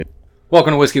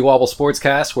Welcome to Whiskey Wobble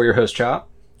Sportscast. We're your host, Chop.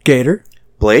 Gator.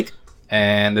 Blake.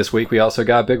 And this week we also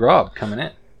got Big Rob coming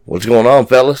in. What's going on,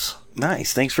 fellas?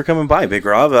 Nice. Thanks for coming by, Big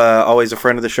Rob. Always a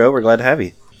friend of the show. We're glad to have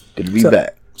you. Good to be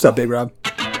back. What's up, Big Rob?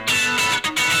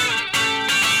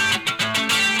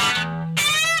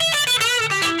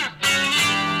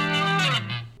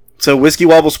 So, Whiskey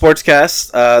Wobble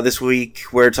Sportscast. This week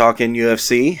we're talking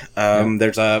UFC.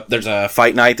 There's a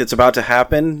fight night that's about to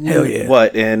happen. Hell yeah.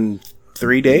 What, in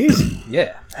 3 days?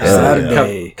 Yeah.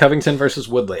 Saturday. Covington versus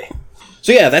Woodley.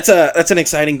 So yeah, that's an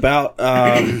exciting bout.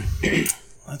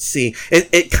 Let's see.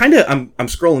 It kind of. I'm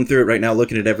scrolling through it right now,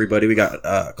 looking at everybody. We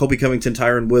got Colby Covington,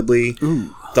 Tyron Woodley,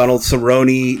 Donald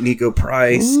Cerrone, Nico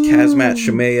Price, Kazmat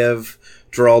Shemaev,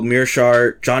 Gerald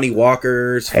Mearshart, Johnny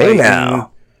Walker's fighting. Hey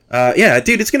now. Yeah,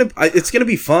 dude, it's gonna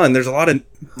be fun. There's a lot of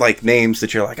like names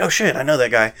that you're like, oh shit, I know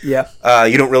that guy. Yeah.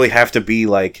 You don't really have to be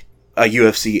like a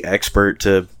UFC expert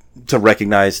to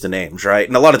recognize the names, right?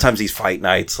 And a lot of times these fight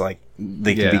nights, like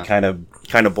they can be kind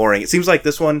of boring. It seems like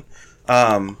this one,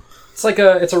 It's like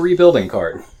it's a rebuilding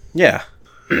card. yeah,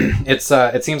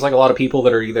 It seems like a lot of people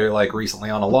that are either like recently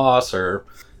on a loss or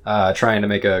trying to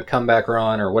make a comeback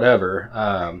run or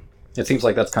whatever. It seems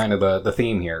like that's kind of the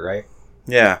theme here, right?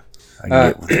 yeah. I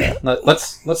can get with that.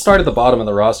 Let's start at the bottom of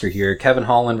the roster here. Kevin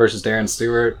Holland versus Darren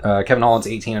Stewart. Kevin Holland's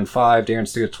 18-5. Darren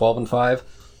Stewart 12-5.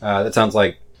 That sounds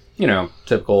like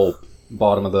typical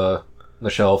bottom of the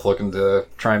shelf looking to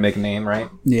try and make a name, right?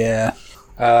 Yeah.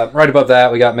 Right above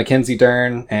that, we got Mackenzie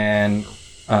Dern and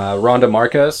Ronda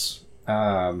Marcos.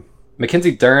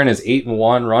 Mackenzie Dern is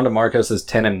 8-1. Ronda Marcos is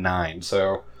 10-9.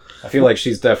 So I feel like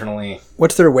she's definitely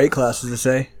What's their weight class, does it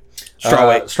say?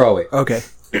 Strawweight. Strawweight. Okay.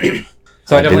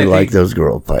 So I do like those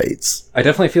girl fights. I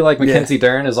definitely feel like Mackenzie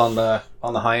Dern is on the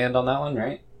high end on that one,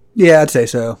 right? Yeah, I'd say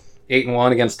so.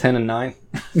 8-1 against 10-9.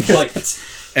 Like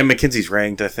that's And Mackenzie's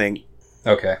ranked, I think.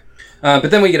 okay.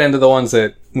 But then we get into the ones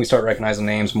that we start recognizing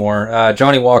names more.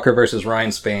 Johnny Walker versus Ryan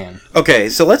Spann. Okay,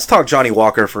 so let's talk Johnny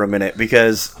Walker for a minute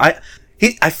because I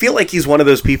feel like he's one of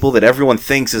those people that everyone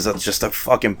thinks is just a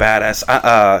fucking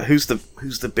badass. Who's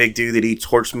the big dude that eats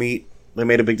horse meat? They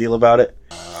made a big deal about it.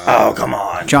 Oh, come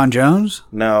on. John Jones?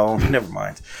 No, never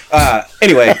mind.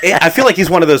 Anyway, I feel like he's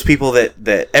one of those people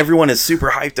that everyone is super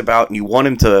hyped about, and you want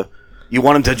him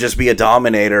to just be a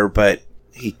dominator, but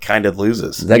he kind of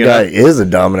loses. That guy is a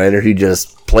dominator. He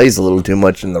just plays a little too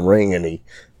much in the ring, and he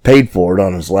paid for it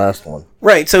on his last one.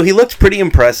 Right, so he looked pretty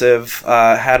impressive,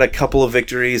 had a couple of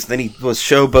victories, then he was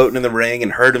showboating in the ring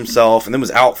and hurt himself, and then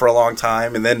was out for a long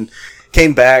time, and then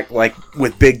came back like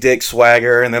with big dick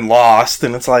swagger, and then lost,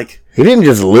 and it's like... He didn't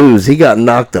just lose. He got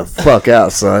knocked the fuck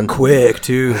out, son. Quick,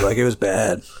 too. Like, it was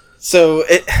bad. So,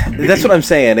 that's what I'm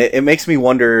saying. It makes me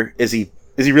wonder, is he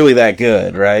really that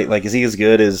good, right? Like, is he as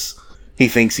good as he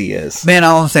thinks he is? Man,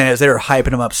 all I'm saying is they were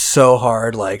hyping him up so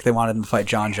hard, like, they wanted him to fight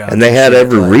John Jones. And they had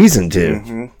every reason to.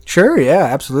 Mm-hmm. Sure, yeah,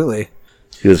 absolutely.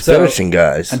 He was finishing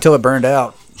guys. Until it burned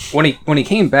out. When he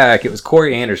came back, it was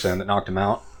Corey Anderson that knocked him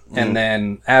out. And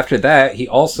then after that, he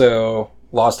also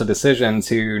lost a decision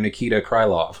to Nikita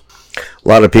Krylov. A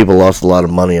lot of people lost a lot of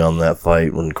money on that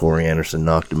fight when Corey Anderson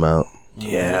knocked him out.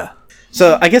 Yeah.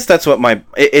 So, I guess that's what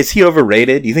is he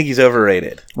overrated? You think he's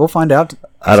overrated? We'll find out.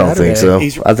 I don't think so.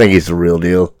 He's- I think he's the real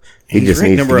deal. He He's just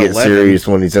ranked needs to number get 11. serious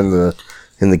when he's in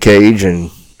the cage and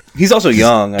He's also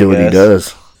young, do I what he guess.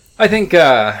 does. I think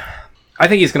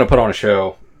he's going to put on a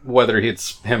show, whether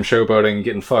it's him showboating,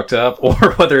 getting fucked up,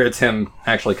 or whether it's him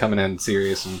actually coming in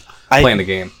serious and playing the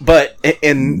game. But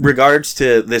in regards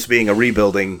to this being a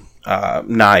rebuilding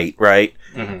night, right?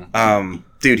 Mm-hmm.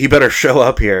 Dude, he better show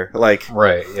up here. Like,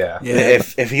 Right, yeah.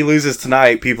 if he loses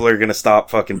tonight, people are gonna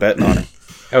stop fucking betting on him.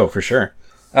 Oh, for sure.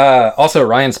 Also,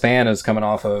 Ryan Spann is coming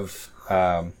off of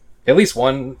at least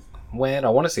one win. I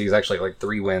want to say he's actually like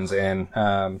 3 wins in.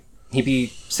 He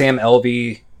beat Sam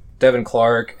Elvey, Devin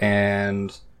Clark,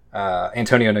 and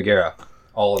Antonio Nogueira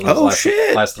all in those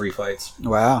last 3 fights.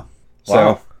 Wow.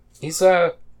 So he's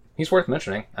worth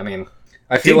mentioning. I mean,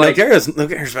 I feel Dude, like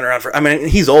Nogueira's been around for. I mean,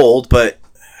 he's old, but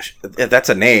that's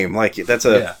a name. Like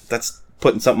that's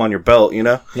putting something on your belt, you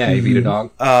know. yeah, he beat a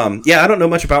dog. Yeah, I don't know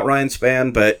much about Ryan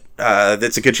Spann, but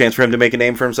that's a good chance for him to make a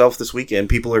name for himself this weekend.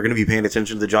 People are going to be paying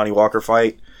attention to the Johnny Walker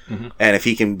fight, and if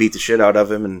he can beat the shit out of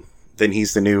him, and then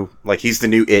he's the new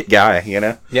it guy, you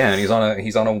know. Yeah, and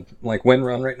he's on a like win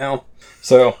run right now.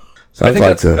 So I Sounds think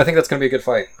like that's going to be a good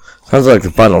fight. Sounds like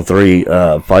the final 3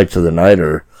 fights of the night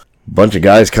are a bunch of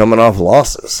guys coming off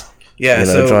losses. Yeah,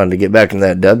 so trying to get back in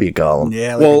that W column.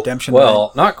 Yeah, like redemption.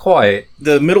 Well, not quite.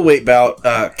 The middleweight bout,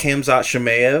 Khamzat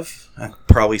Chimaev, I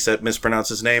probably mispronounced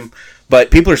his name, but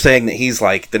people are saying that he's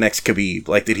like the next Khabib,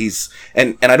 like that he's,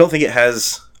 and I don't think it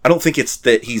has I don't think it's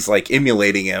that he's like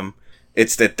emulating him.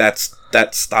 It's that's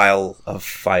that style of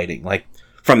fighting. Like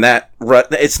from that,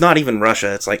 it's not even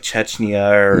Russia. It's like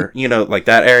Chechnya or like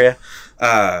that area.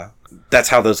 That's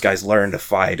how those guys learn to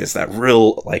fight. Is that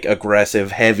real like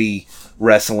aggressive, heavy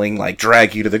wrestling, like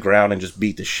drag you to the ground and just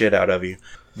beat the shit out of you.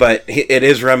 But it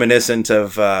is reminiscent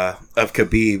of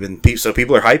Khabib, and so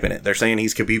people are hyping it. They're saying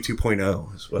he's Khabib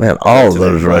 2.0. Man, all of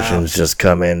those Russians just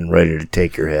come in ready to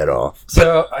take your head off.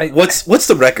 So what's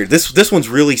the record? This one's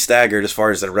really staggered as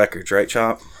far as the records, right,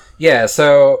 Chop? Yeah.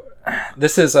 So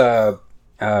this is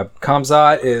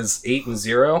Khamzat is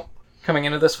 8-0 coming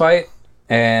into this fight,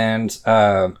 and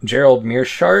Gerald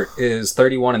Mearshart is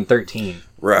 31-13.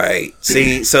 Right.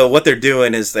 See, so what they're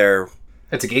doing is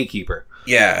it's a gatekeeper.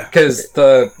 Yeah, because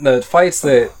the fights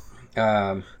that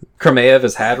Krameyev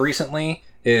has had recently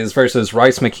is versus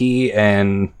Rice McKee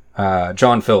and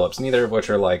John Phillips, neither of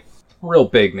which are like real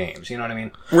big names. You know what I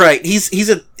mean? Right. He's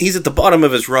at the bottom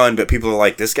of his run, but people are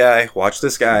like, this guy, watch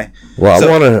this guy. Well,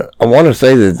 so, I want to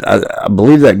say that I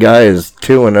believe that guy is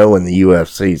 2-0 in the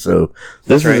UFC. So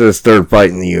this is his third fight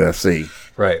in the UFC.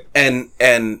 Right. And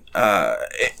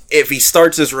if he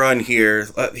starts his run here,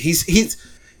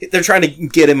 they're trying to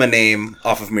get him a name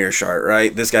off of Mearshart,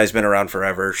 right? This guy's been around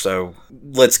forever, so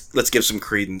let's give some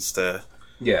credence to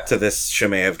this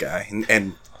Chimaev guy,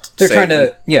 and they're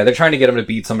trying to get him to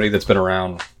beat somebody that's been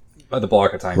around the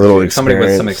block of time, somebody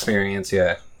with some experience,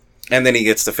 and then he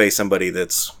gets to face somebody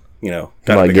that's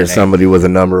might get somebody with a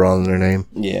number on their name,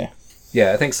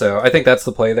 Yeah, I think so. I think that's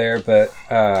the play there, but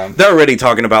they're already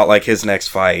talking about like his next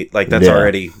fight, like that's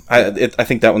already. I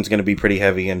think that one's going to be pretty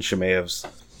heavy in Chimaev's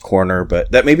corner,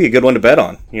 but that may be a good one to bet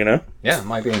on, Yeah, it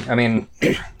might be. I mean,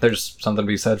 there's something to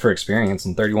be said for experience,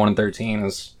 and 31-13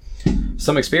 is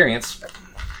some experience.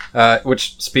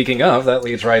 Which, speaking of, that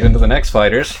leads right into the next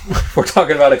fighters. We're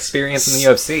talking about experience in the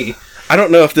UFC. I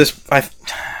don't know if this...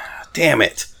 damn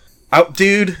it.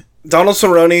 Dude, Donald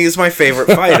Cerrone is my favorite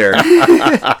fighter.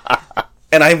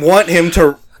 And I want him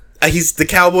to... he's the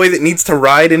cowboy that needs to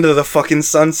ride into the fucking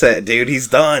sunset, dude. He's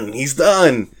done. He's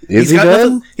done. He's got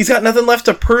done? Nothing, he's got nothing left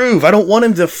to prove. I don't want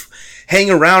him to hang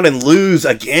around and lose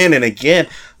again and again.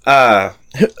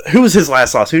 Who was his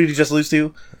last loss? Who did he just lose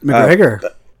to? McGregor.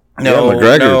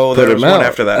 McGregor put him out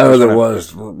after that. Oh, there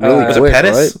was. Really was quick, it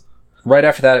Pettis? Right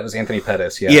after that, it was Anthony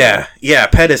Pettis. Yeah.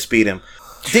 Pettis beat him.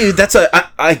 Dude,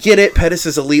 I get it. Pettis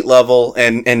is elite level,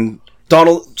 and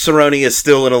Donald Cerrone is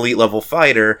still an elite level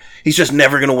fighter. He's just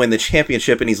never going to win the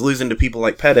championship, and he's losing to people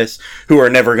like Pettis, who are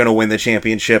never going to win the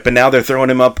championship. And now they're throwing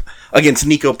him up against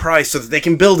Nico Price so that they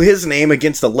can build his name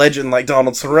against a legend like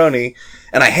Donald Cerrone.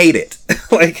 And I hate it.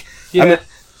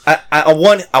 I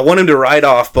want him to ride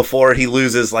off before he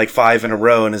loses like 5 in a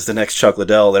row and is the next Chuck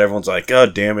Liddell that everyone's like,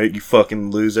 God damn it, you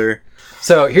fucking loser.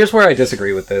 So here's where I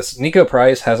disagree with this. Nico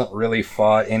Price hasn't really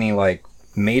fought any like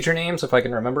major names, if I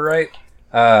can remember right.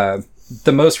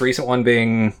 The most recent one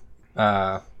being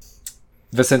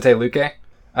Vicente Luque,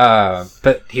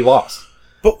 but he lost.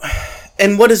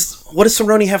 And what does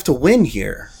Cerrone have to win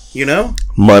here?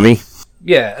 Money.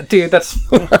 Yeah, dude,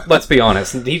 let's be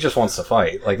honest. He just wants to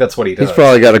fight. Like, that's what he does. He's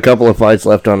probably got a couple of fights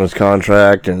left on his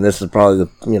contract, and this is probably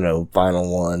the,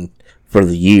 final one for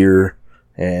the year,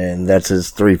 and that's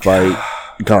his 3-fight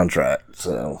contract,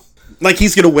 so. Like,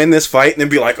 he's gonna win this fight and then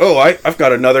be like, oh, I've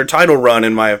got another title run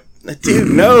in my... Dude,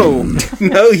 no.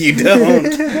 No, you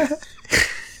don't.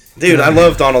 Dude, I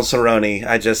love Donald Cerrone.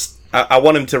 I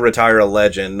want him to retire a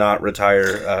legend, not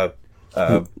retire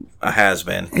a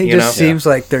has-been. He just seems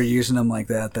like they're using him like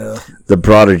that, though. The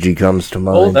prodigy comes to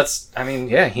mind.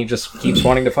 Well, he just keeps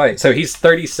wanting to fight. So he's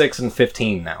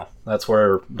 36-15 now. That's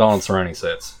where Donald Cerrone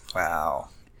sits. Wow.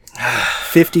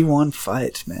 51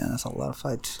 fights, man. That's a lot of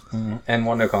fights. Mm-hmm. And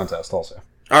one no contest also.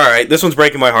 All right, this one's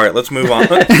breaking my heart. Let's move on.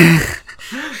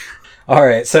 All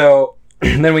right, so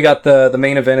then we got the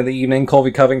main event of the evening,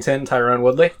 Colby Covington, Tyron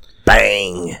Woodley.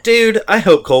 Bang! Dude, I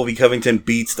hope Colby Covington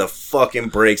beats the fucking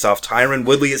brakes off Tyron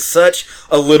Woodley. Is such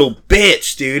a little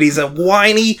bitch, dude. He's a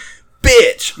whiny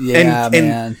bitch. Yeah, man.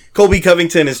 And Colby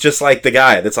Covington is just like the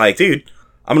guy that's like, dude,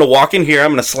 I'm gonna walk in here,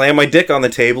 I'm gonna slam my dick on the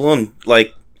table and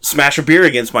like smash a beer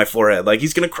against my forehead. Like,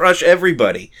 he's gonna crush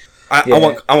everybody.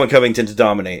 I want Covington to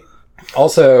dominate.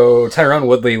 Also, Tyron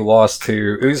Woodley lost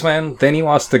to Usman, then he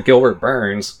lost to Gilbert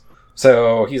Burns.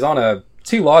 So he's on a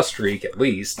 2-loss streak at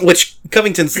least. Which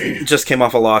Covington's just came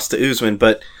off a loss to Usman,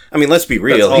 but I mean, let's be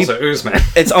real. That's also Usman.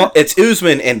 It's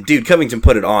Usman, and dude, Covington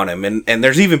put it on him, and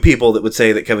there's even people that would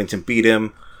say that Covington beat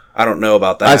him. I don't know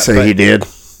about that. I say he did.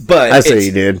 But I say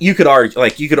he did. You could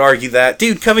argue that,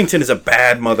 dude. Covington is a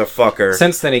bad motherfucker,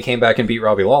 Since then, he came back and beat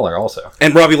Robbie Lawler also.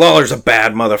 and Robbie Lawler's a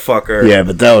bad motherfucker. Yeah,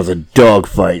 but that was a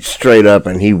dogfight straight up,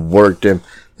 and he worked him.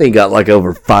 He got like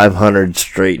over 500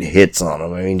 straight hits on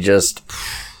him. I mean,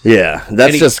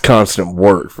 that's just constant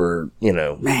work for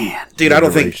Man. Dude, I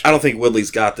don't think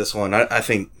Woodley's got this one. I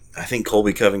think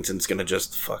Colby Covington's gonna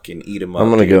just fucking eat him up.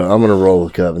 I'm gonna roll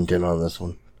with Covington on this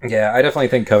one. Yeah, I definitely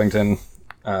think Covington.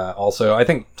 Also, I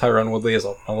think Tyrone Woodley is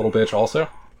a little bitch. Also,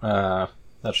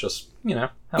 that's just how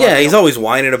I Yeah, feel. he's always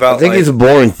whining about. I think he's a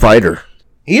boring fighter.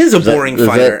 he is a boring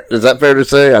fighter, Is that fair to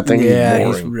say? I think he's He's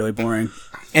boring. really boring.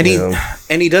 and Yeah.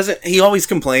 he doesn't. He always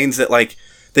complains that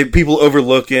that people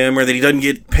overlook him, or that he doesn't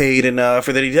get paid enough,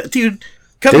 or that dude.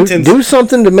 Covington's Do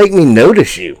something to make me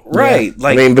notice you. right.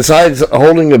 I mean, besides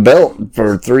holding a belt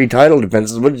for 3 title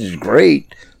defenses, which is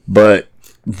great, but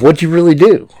what'd you really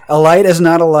do? A light is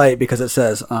not a light because it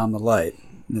says I'm the light.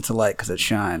 And it's a light because it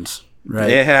shines.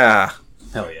 Right? yeah.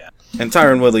 Hell yeah. And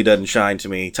Tyron Woodley doesn't shine to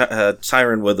me.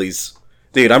 Tyron Woodley's...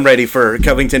 Dude, I'm ready for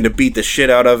Covington to beat the shit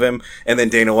out of him, and then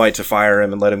Dana White to fire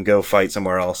him and let him go fight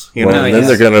somewhere else. You know? Well, No, then yes.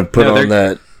 they're gonna put No, on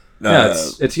that. Yeah,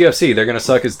 it's UFC. They're gonna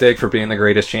suck his dick for being the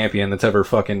greatest champion that's ever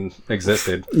fucking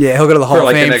existed. Yeah, he'll go to the Hall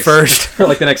of Fame first. For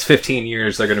like the next 15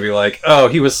 years, they're gonna be like, "Oh,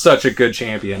 he was such a good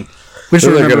champion." We should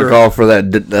Then they're remember. gonna call for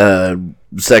that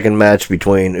second match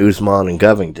between Usman and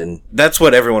Covington. That's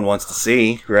what everyone wants to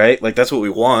see, right? Like, that's what we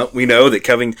want. We know that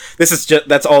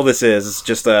that's all this is. It's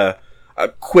just a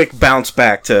quick bounce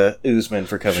back to Usman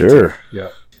for Covington. Sure. Yeah,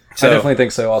 So- I definitely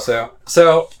think so. Also,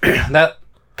 so that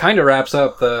kind of wraps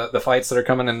up the fights that are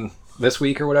coming in this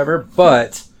week or whatever.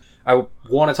 But I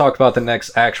want to talk about the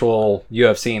next actual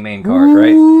UFC main card,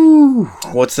 right?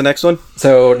 What's the next one?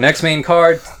 So next main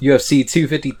card, UFC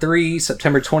 253,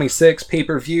 September 26th,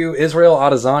 pay-per-view, Israel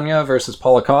Adesanya versus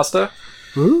Paulo Costa.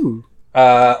 Ooh.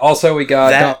 Also, we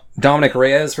got That- Dominic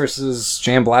Reyes versus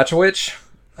Jan Blachowicz.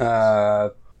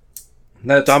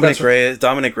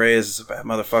 Dominic Reyes is a bad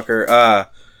motherfucker.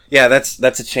 Yeah,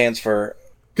 that's a chance for...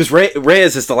 Because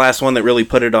Reyes is the last one that really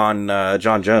put it on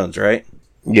John Jones, right?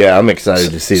 Yeah, I'm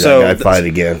excited to see So that guy fight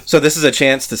again. So this is a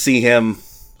chance to see him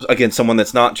against someone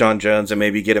that's not John Jones and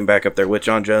maybe get him back up there with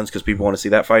John Jones because people want to see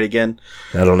that fight again.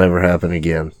 That'll never happen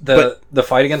again. The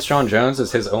fight against John Jones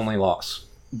is his only loss.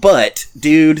 But,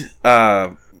 dude,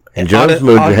 And Jones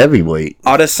moved to heavyweight.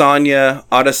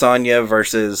 Adesanya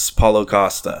versus Paulo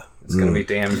Costa. It's gonna be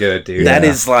damn good, dude. That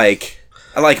is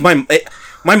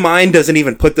my mind doesn't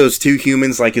even put those two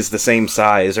humans as the same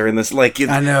size or in this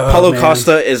I know, Paulo man.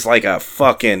 Costa is like a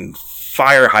fucking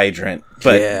fire hydrant,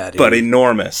 but Yeah, dude. but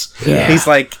enormous. Yeah. He's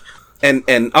like, and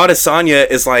Adesanya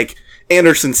is like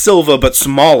Anderson Silva but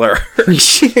smaller.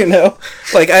 You know,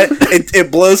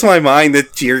 it blows my mind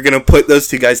that you're gonna put those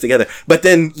two guys together. But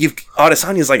then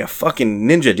Adesanya's like a fucking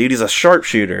ninja, dude. He's a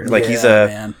sharpshooter.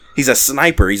 Man. He's a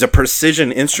sniper. He's a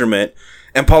precision instrument.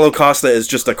 And Paulo Costa is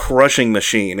just a crushing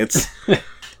machine. It's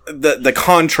the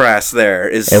contrast there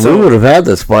is And so... we would have had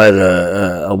this fight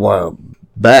a while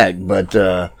back, but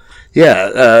the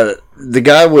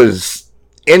guy was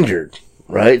injured,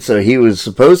 right? So he was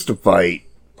supposed to fight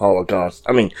Paulo Costa.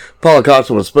 I mean, Paulo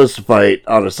Costa was supposed to fight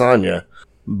Adesanya,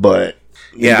 but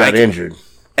he got injured.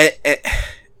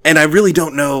 and I really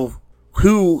don't know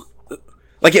who...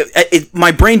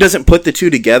 my brain doesn't put the two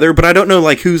together, but I don't know,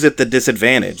 who's at the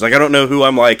disadvantage. I don't know who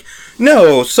I'm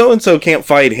no, so-and-so can't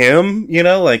fight him, you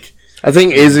know? I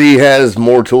think Izzy has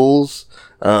more tools.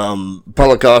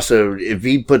 Paulo Costa, if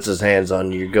he puts his hands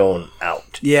on you, you're going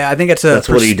out. Yeah, I think it's That's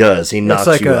what he does. He knocks It's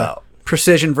like you a out.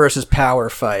 precision versus power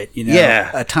fight.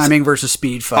 Yeah. A timing versus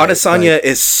speed fight. Adesanya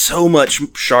is so much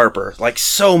sharper.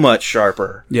 So much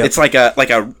sharper. Yep. It's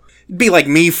it'd be like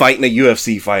me fighting a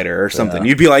UFC fighter or something.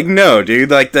 You'd be like, no, dude.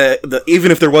 The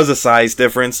even if there was a size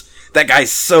difference, that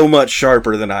guy's so much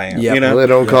sharper than I am. Yep. You know. Well, they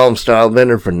don't call him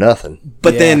Stylebender for nothing.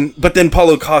 But Yeah. then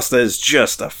Paulo Costa is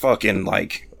just a fucking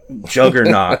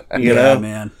juggernaut. You know.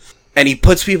 man. And he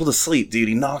puts people to sleep, dude.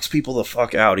 He knocks people the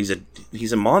fuck out.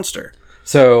 He's a monster.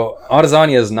 So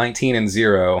Adesanya is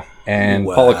 19-0, and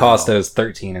Wow. Paulo Costa is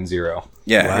 13-0.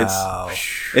 Yeah, Wow.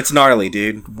 it's gnarly,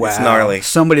 dude. Wow. It's gnarly.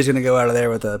 Somebody's gonna go out of there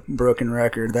with a broken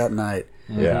record that night.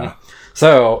 Yeah.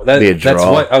 So Be a that's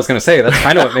draw. what I was gonna say. That's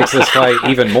kind of what makes this fight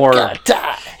even more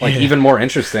even more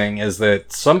interesting is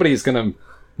that somebody's gonna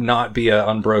not be an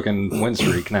unbroken win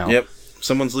streak now. Yep.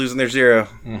 Someone's losing their 0.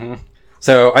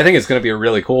 So I think it's gonna be a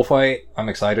really cool fight. I'm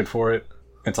excited for it.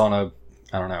 It's on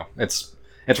I don't know. It's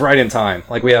right in time.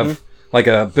 We have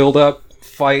a build up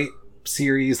fight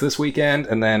series this weekend,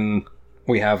 and then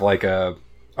we have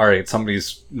all right,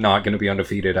 somebody's not going to be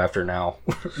undefeated after now.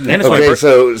 And it's Okay,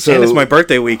 so and it's my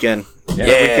birthday weekend. The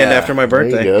weekend after my There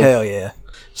you birthday. go. Hell yeah.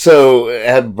 So,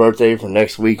 happy birthday for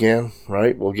next weekend,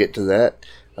 right? We'll get to that.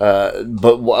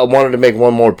 But I wanted to make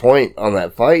one more point on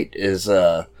that fight is,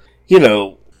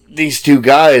 these two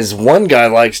guys, one guy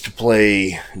likes to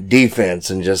play defense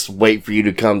and just wait for you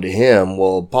to come to him.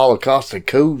 Well, Paulo Costa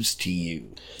goes to you,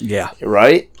 Yeah.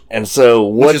 right? And so,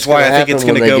 what's is why going to I think happen it's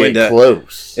when gonna they go get into-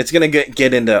 close? It's gonna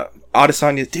get into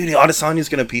Adesanya. Dude, Adesanya's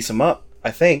gonna piece him up.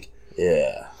 I think.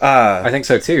 Yeah. I think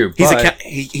so too. He's but-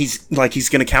 he's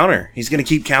gonna counter. He's gonna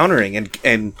keep countering,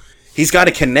 and he's got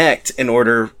to connect in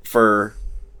order for.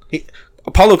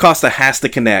 Paulo Costa has to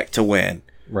connect to win,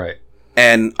 right.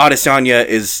 and Adesanya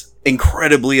is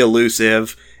incredibly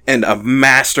elusive and a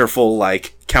masterful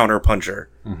counter puncher.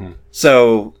 Mm-hmm.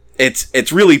 So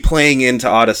it's really playing into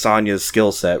Adesanya's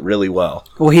skill set really well.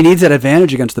 Well, he needs that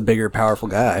advantage against the bigger, powerful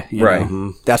guy. you Right.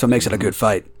 know? That's what makes it a good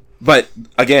fight. But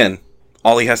again,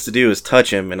 all he has to do is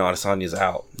touch him, and Adesanya's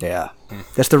out. Yeah.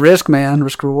 That's the risk, man.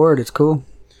 Risk reward. It's cool.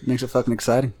 Makes it fucking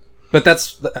exciting. But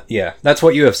that's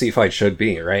what UFC fights should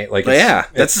be, right? Like, But yeah,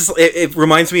 that's just, it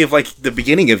reminds me of the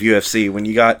beginning of UFC when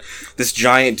you got this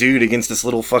giant dude against this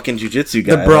little fucking jujitsu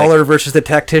guy. The brawler versus the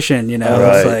tactician, you know?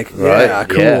 Right, It's like, right, yeah,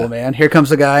 cool, yeah. man. Here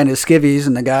comes the guy in his skivvies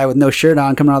and the guy with no shirt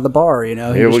on coming out of the bar, you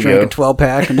know? He Here was we drinking go.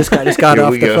 12-pack and this guy just got Here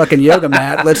off we the go. fucking yoga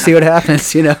mat. Let's see what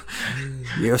happens, you know?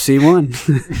 UFC won.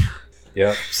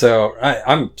 Yeah. So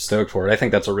I'm stoked for it. I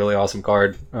think that's a really awesome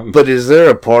card. But is there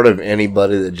a part of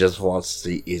anybody that just wants to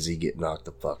see Izzy get knocked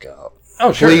the fuck out?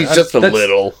 Oh, sure. Please, just a That's-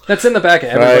 little. That's in the back of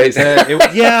everybody's Right.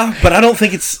 head. Yeah, but I don't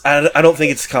think it's. I don't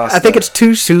think it's Costa. I think it's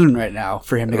too soon right now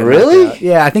for him to get Really? knocked out.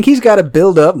 Yeah, I think he's got to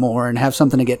build up more and have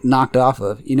something to get knocked off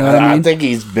of. You know what I I mean? think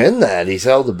he's been that. He's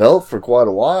held the belt for quite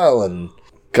a while and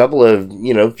a couple of,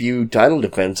 few title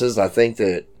defenses. I think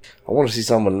that I want to see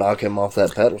someone knock him off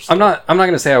that pedestal. I'm not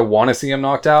going to say I want to see him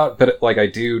knocked out, but I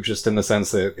do, just in the sense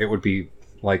that it would be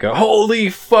like a holy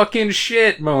fucking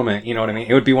shit moment. You know what I mean?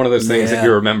 It would be one of those things that Yeah.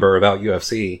 you remember about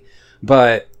UFC.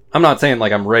 But I'm not saying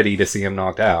I'm ready to see him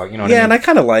knocked out. You know what I Yeah, mean? and I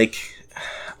kind of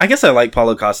I guess I like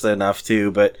Paulo Costa enough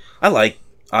too, but I like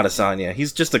Adesanya.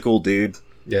 He's just a cool dude.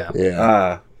 Yeah.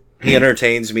 Yeah. He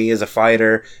entertains me as a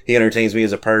fighter. He entertains me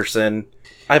as a person.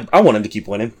 I want him to keep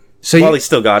winning. So While you, he's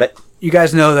still got it. you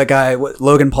guys know that guy,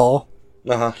 Logan Paul?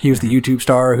 Uh-huh. He was the YouTube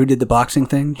star who did the boxing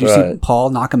thing. Did you see Right.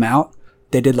 Paul knock him out?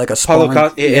 They did like a Paulo sparring.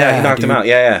 Costa. Yeah, he knocked him dude. out.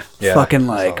 Yeah. Yeah, Fucking I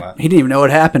saw like that. he didn't even know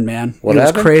what happened, man. What it was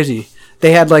happened? crazy.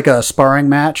 They had like a sparring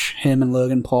match, him and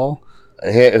Logan Paul,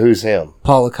 Who's him?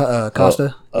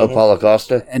 Costa, Paulo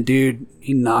Costa? and dude,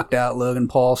 he knocked out Logan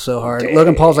Paul so hard.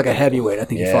 Logan Paul's like a heavyweight. I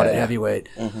think he fought at Yeah. heavyweight.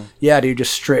 Yeah, dude,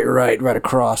 just straight right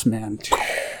across, man.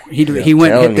 He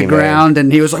went telling hit the you, man. ground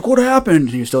and he was like, "What happened?" And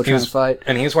he was still trying to fight.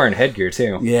 And he's wearing headgear,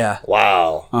 too. Yeah,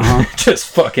 Wow. Just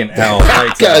fucking out. That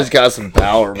Lights guy's out. got some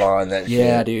power behind that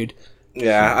yeah, shit. dude.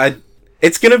 Yeah.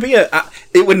 It's gonna be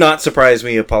it would not surprise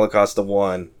me if Paulo Costa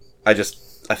won. I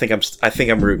think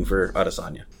I'm rooting for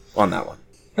Adesanya on that one.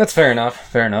 That's fair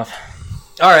enough. Fair enough.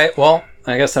 All right. Well,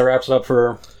 I guess that wraps it up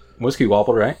for Whiskey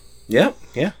Wobbled, right? Yeah.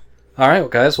 Yeah. All right, well,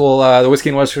 guys. Well, the Whiskey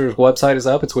and Whiskers website is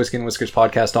up. It's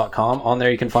whiskeyandwhiskerspodcast.com. On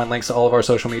there, you can find links to all of our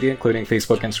social media, including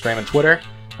Facebook, Instagram, and Twitter.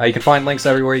 You can find links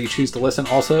everywhere you choose to listen,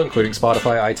 also, including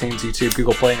Spotify, iTunes, YouTube,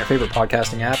 Google Play, and your favorite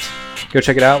podcasting apps. Go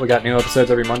check it out. We got new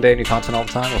episodes every Monday, new content all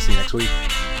the time. We'll see you next week.